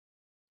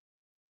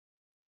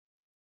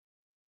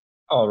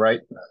All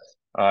right.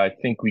 I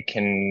think we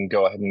can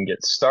go ahead and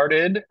get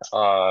started.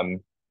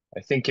 I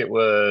think it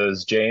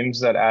was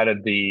James that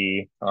added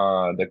the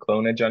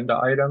clone agenda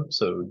item.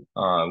 So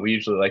we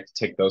usually like to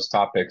take those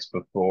topics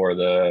before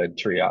the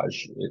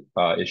triage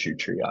issue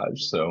triage.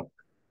 So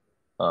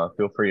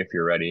feel free if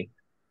you're ready.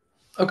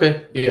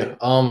 Okay, yeah.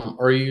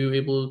 Are you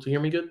able to hear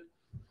me good?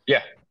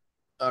 Yeah.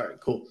 All right,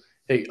 cool.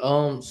 Hey,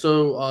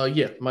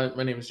 yeah,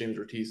 my name is James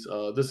Ortiz.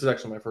 This is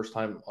actually my first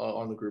time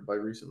on the group. I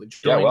recently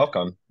Yeah. joined.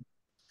 Welcome.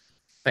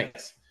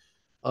 Thanks.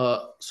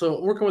 So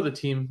I'm working with a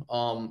team,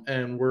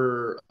 and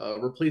we're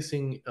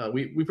replacing.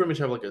 We pretty much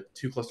have like a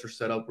two cluster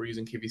setup. We're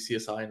using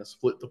KVCSI in a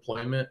split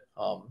deployment.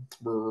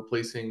 We're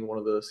replacing one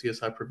of the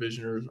CSI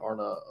provisioners on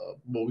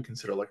what we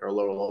consider like our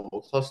lower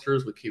level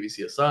clusters with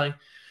KVCSI,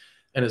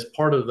 and as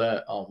part of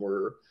that,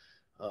 we're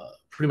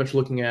pretty much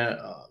looking at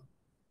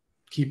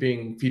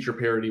keeping feature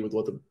parity with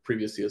what the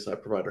previous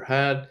CSI provider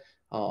had.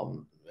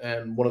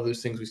 And one of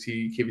those things we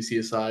see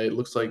KVCSI, it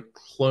looks like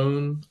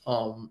clone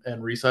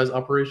and resize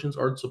operations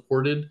aren't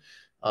supported.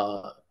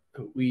 Uh,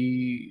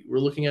 we were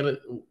looking at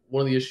it.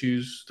 One of the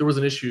issues, there was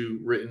an issue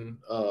written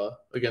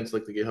against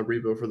like the GitHub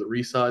repo for the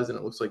resize, and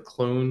it looks like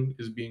clone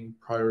is being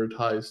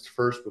prioritized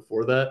first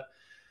before that.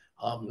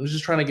 I was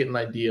just trying to get an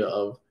idea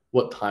of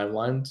what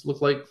timelines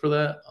look like for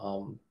that.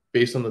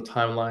 Based on the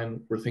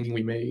timeline, we're thinking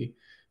we may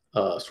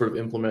sort of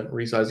implement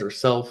resize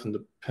ourselves, and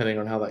depending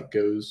on how that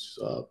goes,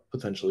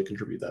 potentially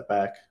contribute that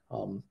back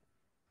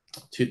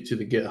to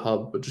the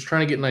GitHub. But just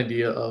trying to get an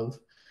idea of,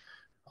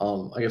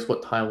 I guess,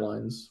 what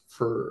timelines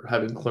for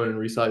having clone and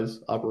resize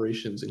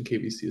operations in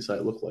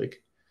KVCSI look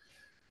like.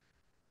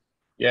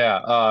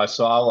 Yeah.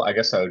 So I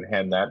guess I would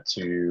hand that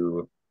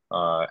to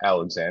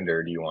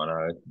Alexander. Do you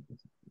want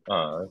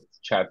to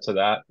chat to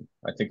that?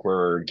 I think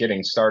we're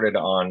getting started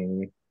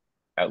on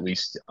at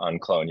least on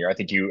clone here. I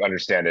think you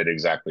understand it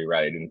exactly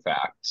right. In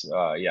fact,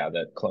 yeah,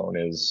 that clone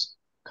is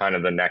kind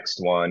of the next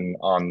one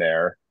on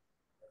there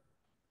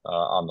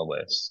on the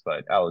list.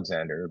 But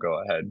Alexander,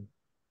 go ahead.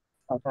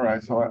 All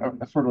right, so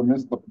I sort of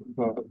missed the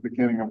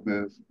beginning of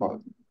this, but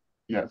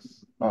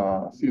yes,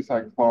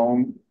 CSI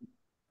clone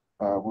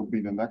would be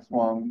the next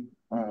one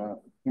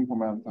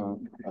implemented,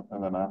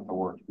 and then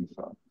afterwards we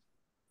saw.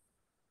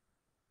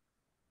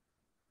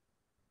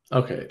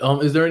 Okay.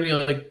 Is there any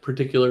like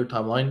particular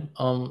timeline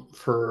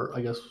for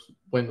I guess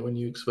when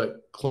you expect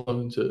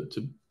clone to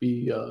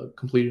be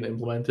completed and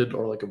implemented,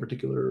 or like a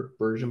particular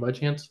version by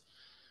chance?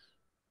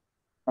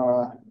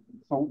 Uh,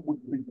 so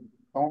we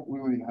don't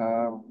really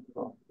have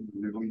a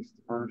released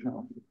version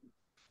of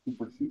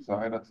Super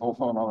CSI. That's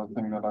also another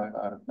thing that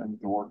I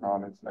need to work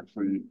on is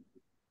actually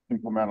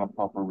implement a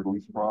proper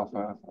release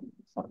process and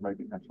start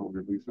making actual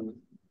releases.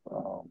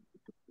 Um,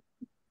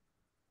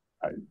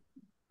 I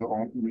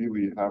don't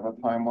really have a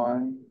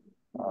timeline.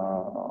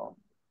 Uh,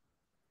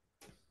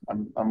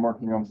 I'm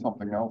working on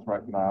something else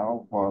right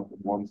now, but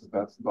once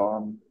that's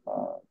done,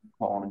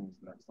 cloning is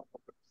next on the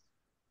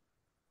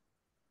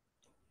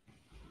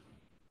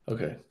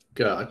list. Okay,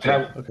 And I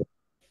gotcha. Okay.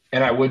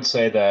 and I would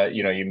say that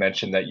you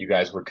mentioned that you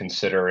guys were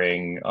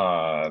considering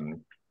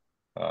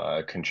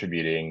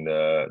contributing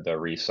the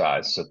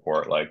resize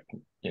support. Like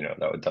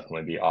that would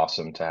definitely be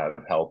awesome to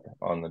have help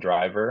on the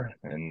driver,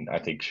 and I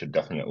think should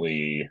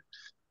definitely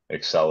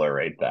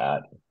accelerate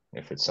that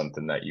if it's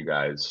something that you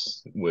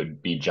guys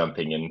would be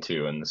jumping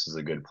into, and this is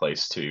a good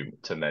place to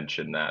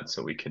mention that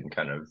so we can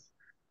kind of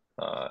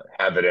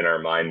have it in our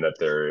mind that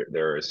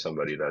there is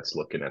somebody that's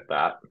looking at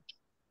that.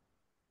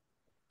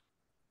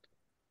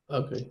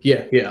 Okay.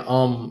 Yeah, yeah.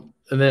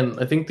 And then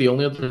I think the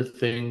only other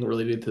thing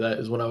related to that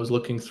is when I was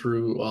looking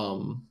through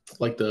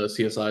like the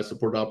CSI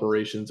support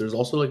operations, there's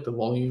also like the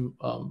volume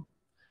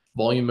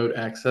mode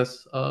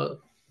access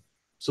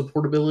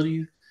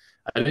supportability.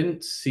 I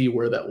didn't see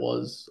where that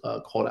was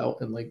called out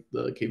in like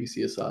the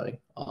KVCSI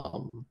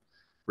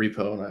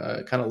repo, and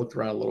I kind of looked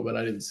around a little bit.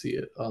 I didn't see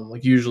it.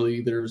 Like usually,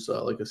 there's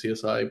like a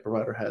CSI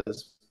provider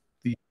has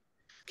the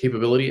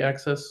capability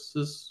access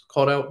is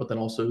called out, but then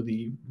also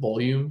the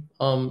volume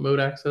mode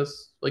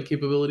access like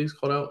capabilities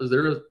called out. Is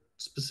there a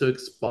specific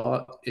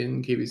spot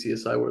in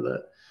KVCSI where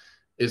that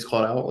is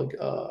called out? Like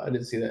I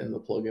didn't see that in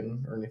the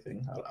plugin or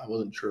anything. I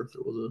wasn't sure if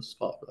there was a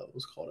spot where that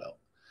was called out.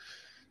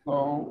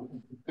 So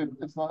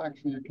it's not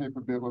actually a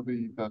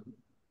capability that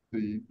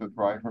the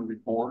driver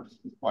reports.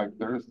 Like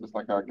there is just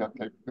like a get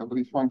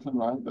capabilities function,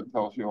 right? That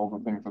tells you all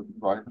the things that the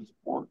driver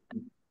support.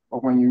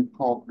 But when you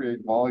call create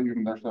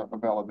volume, there's a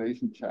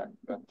validation check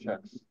that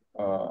checks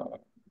uh,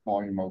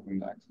 volume open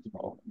next as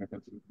well. And if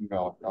it's an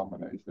invalid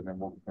combination, then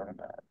we'll return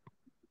that.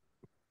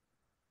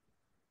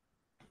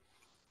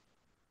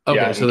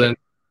 Yeah, Okay, so then,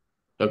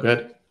 oh, go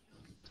ahead.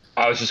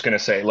 I was just going to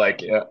say,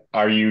 like,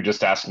 are you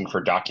just asking for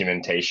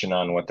documentation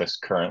on what this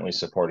currently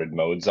supported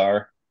modes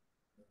are?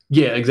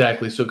 Yeah,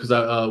 exactly. So, because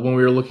when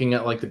we were looking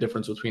at like the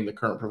difference between the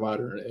current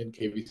provider and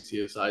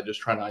KVCSI,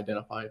 just trying to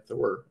identify if there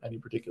were any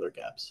particular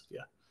gaps.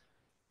 Yeah.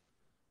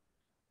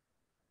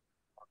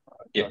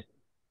 Yeah.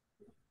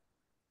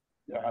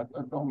 Yeah,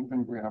 I don't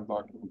think we have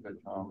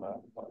documentation on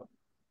that. But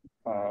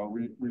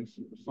We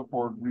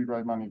support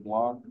read-write many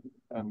block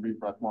and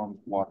read-write one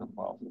block and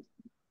file system.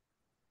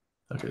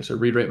 Okay, so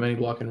read write many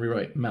block and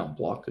rewrite mount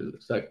block.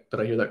 Is that, did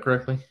I hear that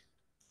correctly?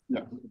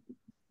 Yeah.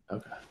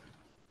 Okay.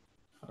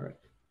 All right.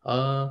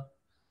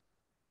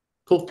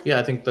 Cool. Yeah,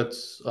 I think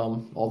that's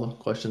all the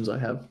questions I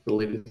have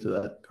related to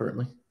that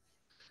currently.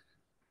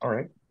 All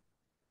right,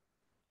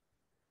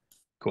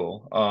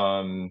 cool.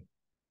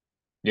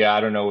 Yeah,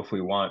 I don't know if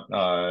we want,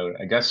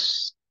 I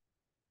guess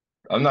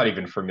I'm not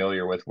even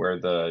familiar with where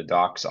the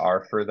docs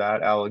are for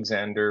that,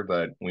 Alexander,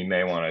 but we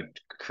may want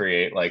to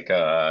create like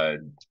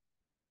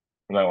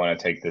we might want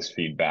to take this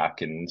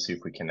feedback and see if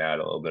we can add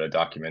a little bit of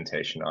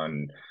documentation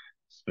on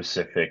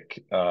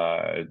specific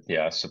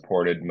yeah,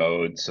 supported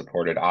modes,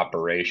 supported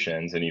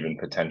operations, and even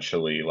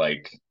potentially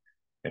like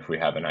if we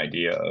have an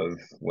idea of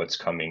what's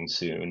coming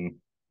soon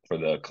for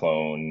the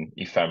clone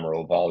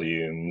ephemeral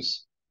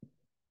volumes,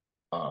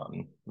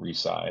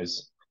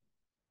 resize.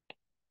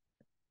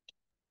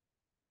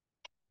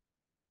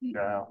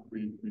 Yeah,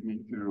 we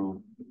need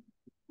to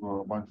do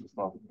a bunch of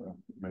stuff to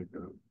make it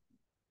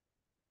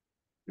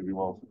really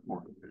well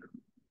supported here.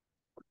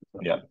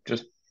 Yeah,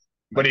 just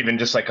but even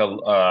just like a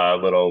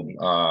little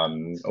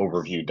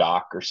overview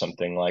doc or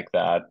something like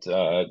that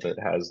that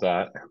has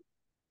that.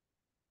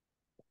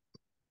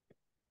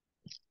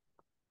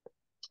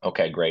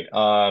 Okay, great.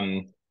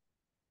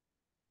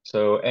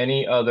 So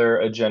any other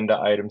agenda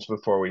items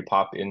before we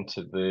pop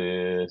into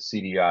the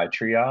CDI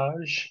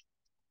triage?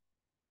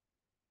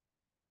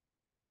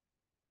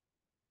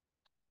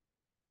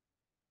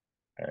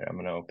 All right, I'm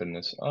going to open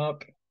this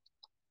up.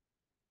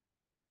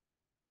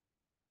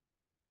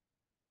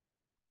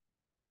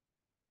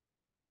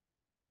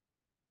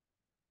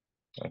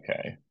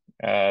 Okay,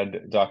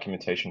 add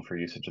documentation for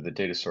usage of the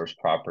data source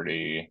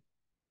property.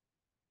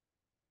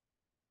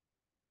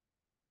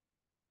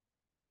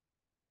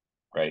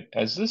 Right,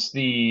 as this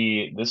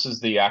is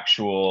the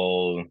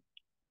actual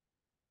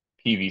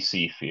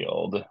PVC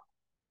field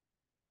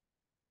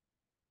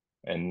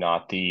and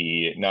not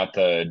the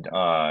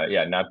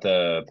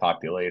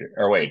populator,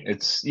 or wait,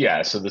 it's,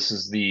 yeah, so this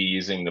is the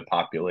using the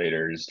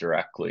populators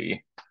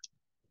directly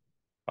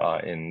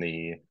in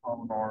the,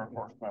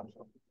 Or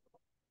Snapshot.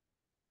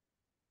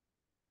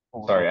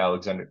 sorry, Overall.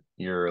 Alexander,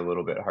 you're a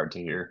little bit hard to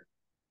hear.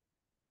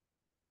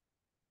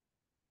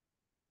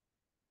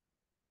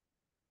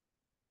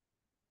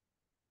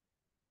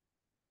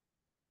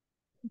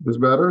 This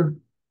better?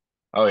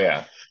 Oh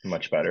yeah,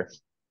 much better.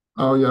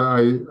 Oh yeah,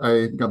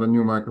 I got a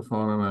new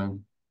microphone and I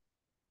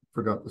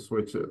forgot to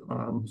switch it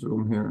on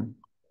Zoom here.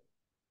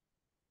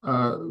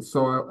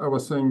 So I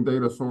was saying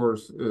data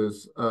source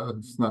is a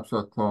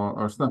snapshot clone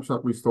or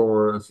snapshot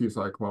restore, a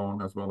CSI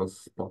clone, as well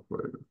as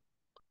populator.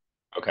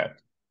 Okay.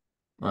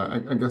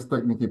 I guess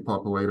technically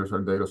populators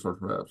are data source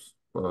reps,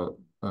 but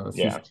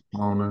Yeah. CSI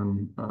clone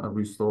and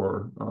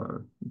restore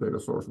are data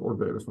source or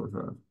data source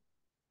reps.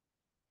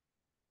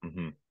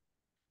 Hmm.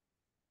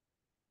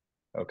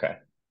 Okay.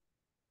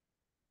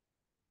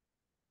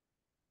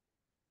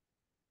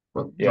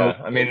 But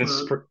Yeah, I mean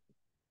it's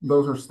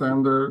those are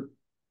standard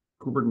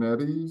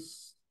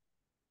Kubernetes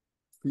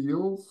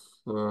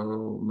fields,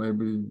 so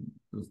maybe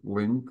just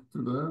link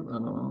to that. I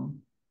don't know.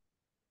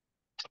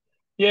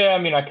 yeah, I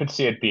mean I could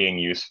see it being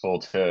useful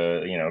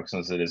to,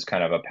 since it is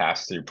kind of a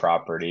pass-through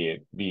property,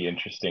 it'd be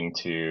interesting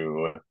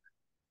to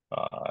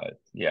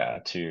yeah,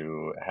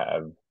 to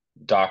have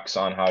docs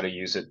on how to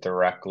use it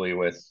directly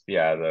with,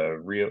 yeah, the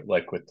real,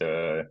 like with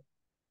the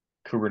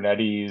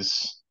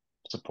Kubernetes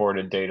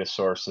supported data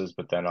sources,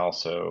 but then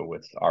also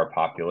with our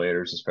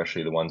populators,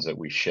 especially the ones that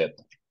we ship.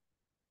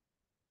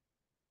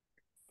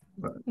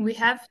 We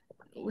have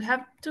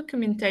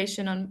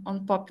documentation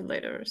on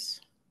populators.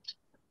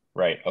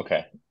 Right.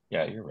 Okay.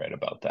 Yeah, you're right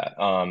about that.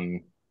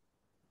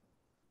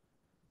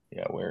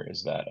 Yeah, where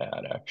is that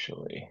at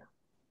actually?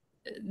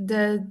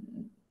 The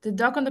the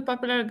doc on the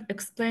popular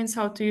explains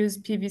how to use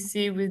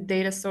PVC with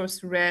data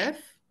source ref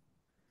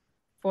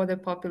for the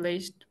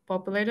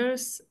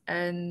populators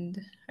and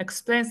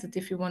explains that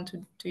if you want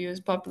to use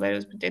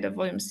populators with data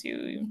volumes,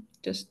 you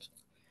just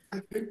I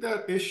think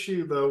that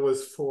issue though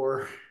was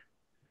for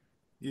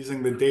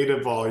using the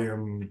data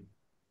volume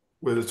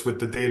with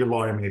the data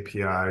volume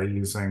API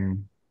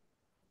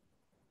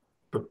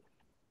the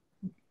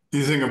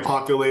using a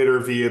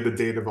populator via the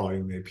data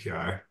volume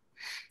API.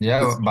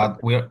 Yeah,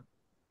 but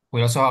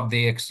we also have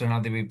the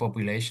external DB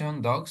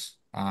population docs,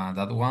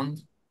 that one.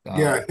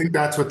 Yeah, Uh, I think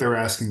that's what they're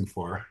asking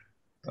for.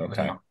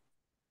 Okay. yeah.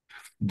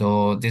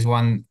 Though this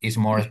one is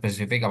more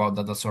specific about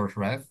data source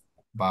ref,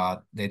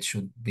 but they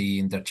should be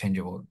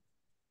interchangeable.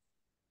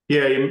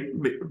 Yeah,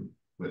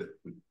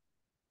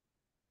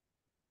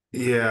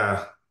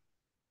 yeah.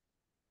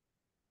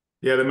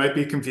 Yeah, they might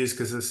be confused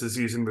because this is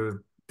using the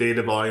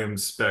data volume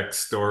spec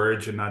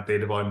storage and not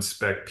data volume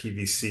spec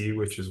PVC,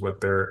 which is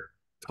what they're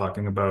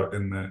talking about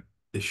in the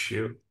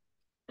issue.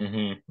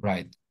 Hmm.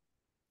 Right.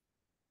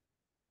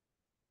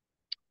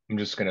 I'm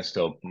just gonna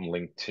still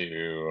link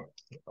to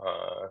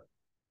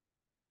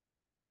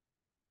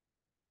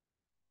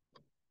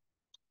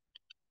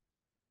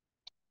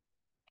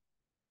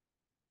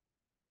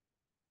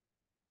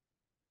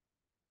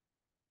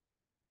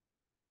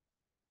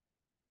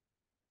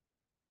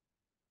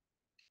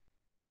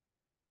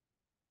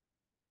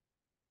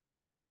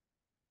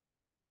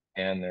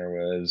And there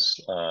was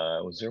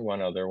there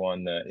one other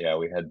one that, yeah,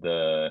 we have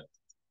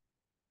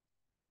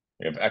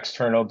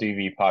external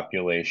DV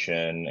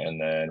population,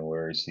 and then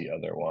where's the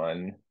other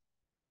one?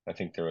 I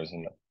think there was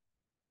an,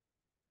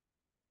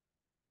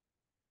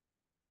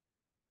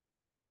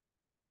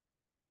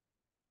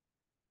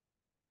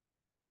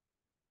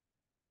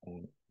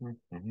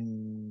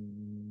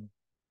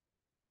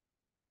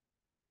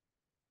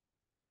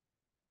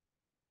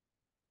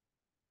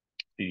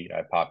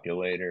 CDI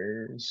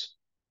populators,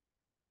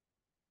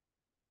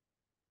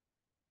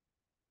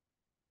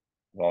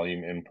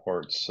 volume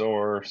import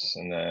source,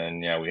 and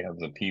then, yeah, we have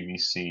the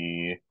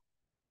PVC.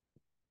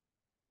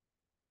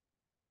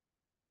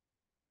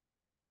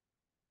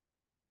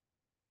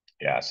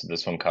 Yeah, so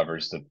this one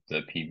covers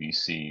the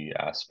PVC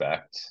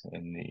aspect,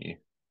 and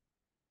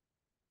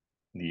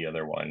the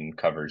other one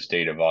covers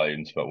data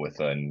volumes, but with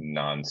a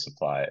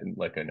non-supply,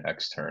 like an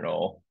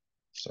external.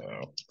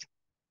 So,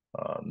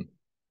 um,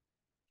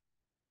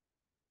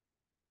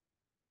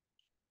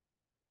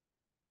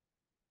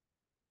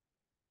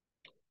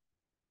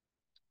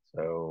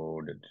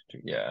 so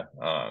yeah,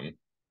 um,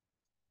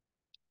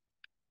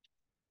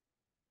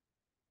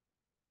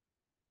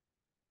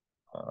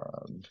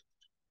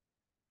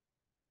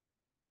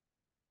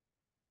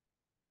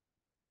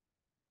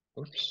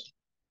 oops.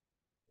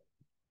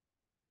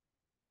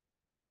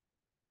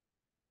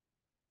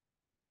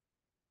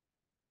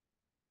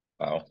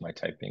 Wow, my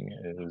typing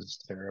is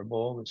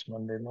terrible this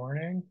Monday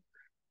morning.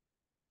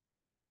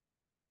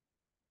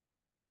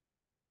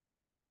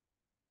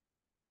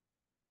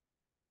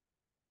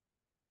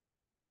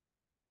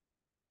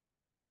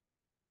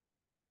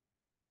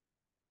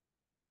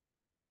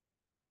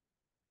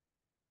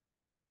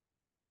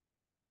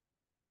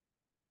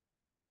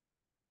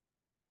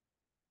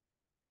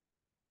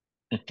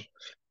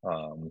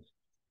 Um,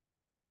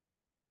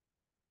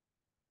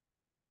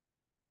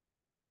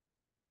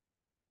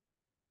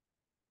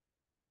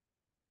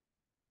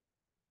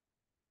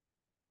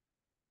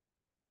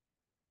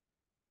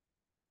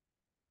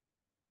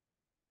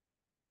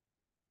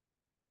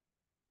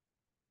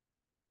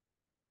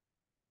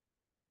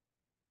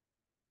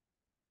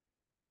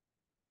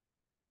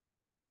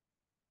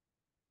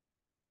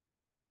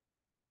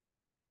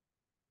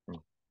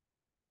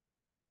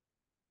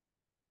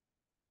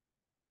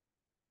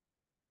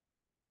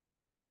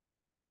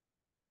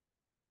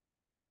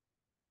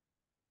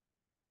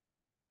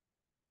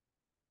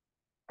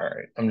 all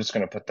right, I'm just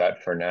going to put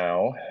that for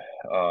now.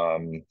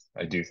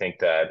 I do think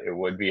that it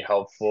would be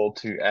helpful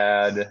to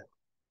add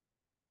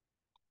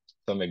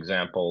some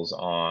examples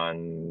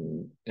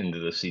into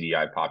the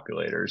CDI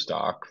populators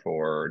doc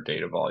for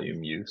data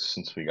volume use,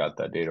 since we got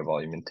that data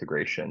volume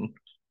integration.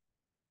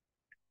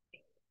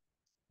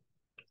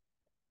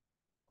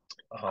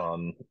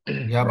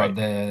 Yeah, right.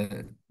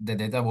 but the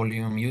data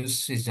volume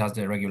use is just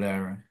the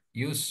regular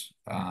use.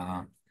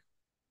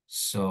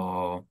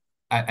 So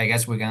I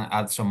guess we can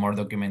add some more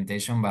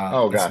documentation, but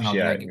Oh it's gosh, not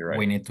yeah, like you're we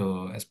right. need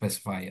to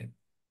specify it.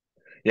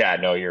 Yeah,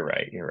 no, you're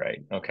right. You're right.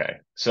 Okay.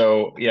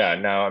 So yeah,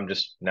 now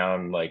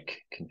I'm like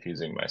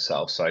confusing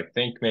myself. So I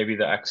think maybe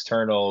the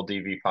external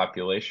DV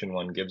population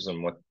one gives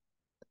them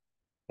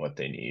what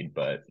they need,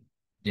 but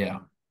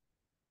Yeah.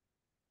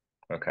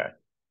 okay.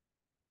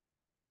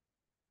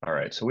 All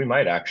right. So we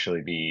might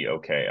actually be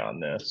okay on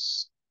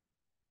this.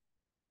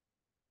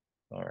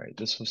 All right.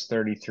 This was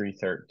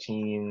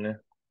 3313.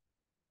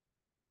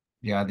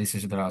 Yeah, this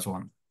is the last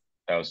one.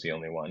 That was the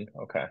only one.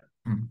 Okay.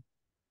 Mhm.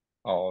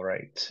 All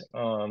right.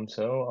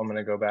 So I'm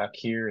gonna go back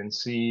here and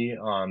see.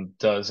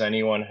 Does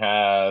anyone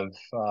have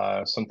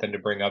something to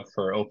bring up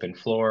for open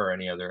floor or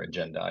any other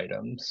agenda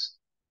items?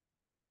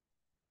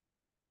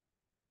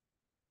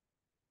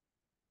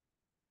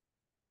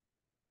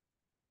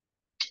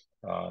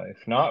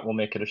 If not, we'll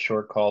make it a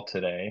short call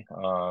today.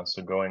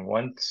 So going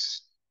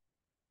once,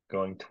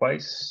 going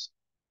twice,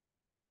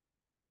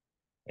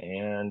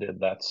 and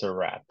that's a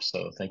wrap.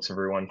 So thanks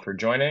everyone for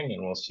joining,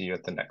 and we'll see you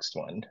at the next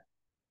one.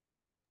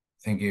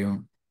 Thank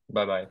you.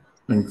 Bye bye.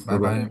 Thanks. Bye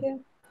Bye-bye. bye. Thank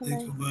you. Bye-bye.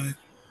 Thanks,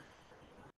 bye.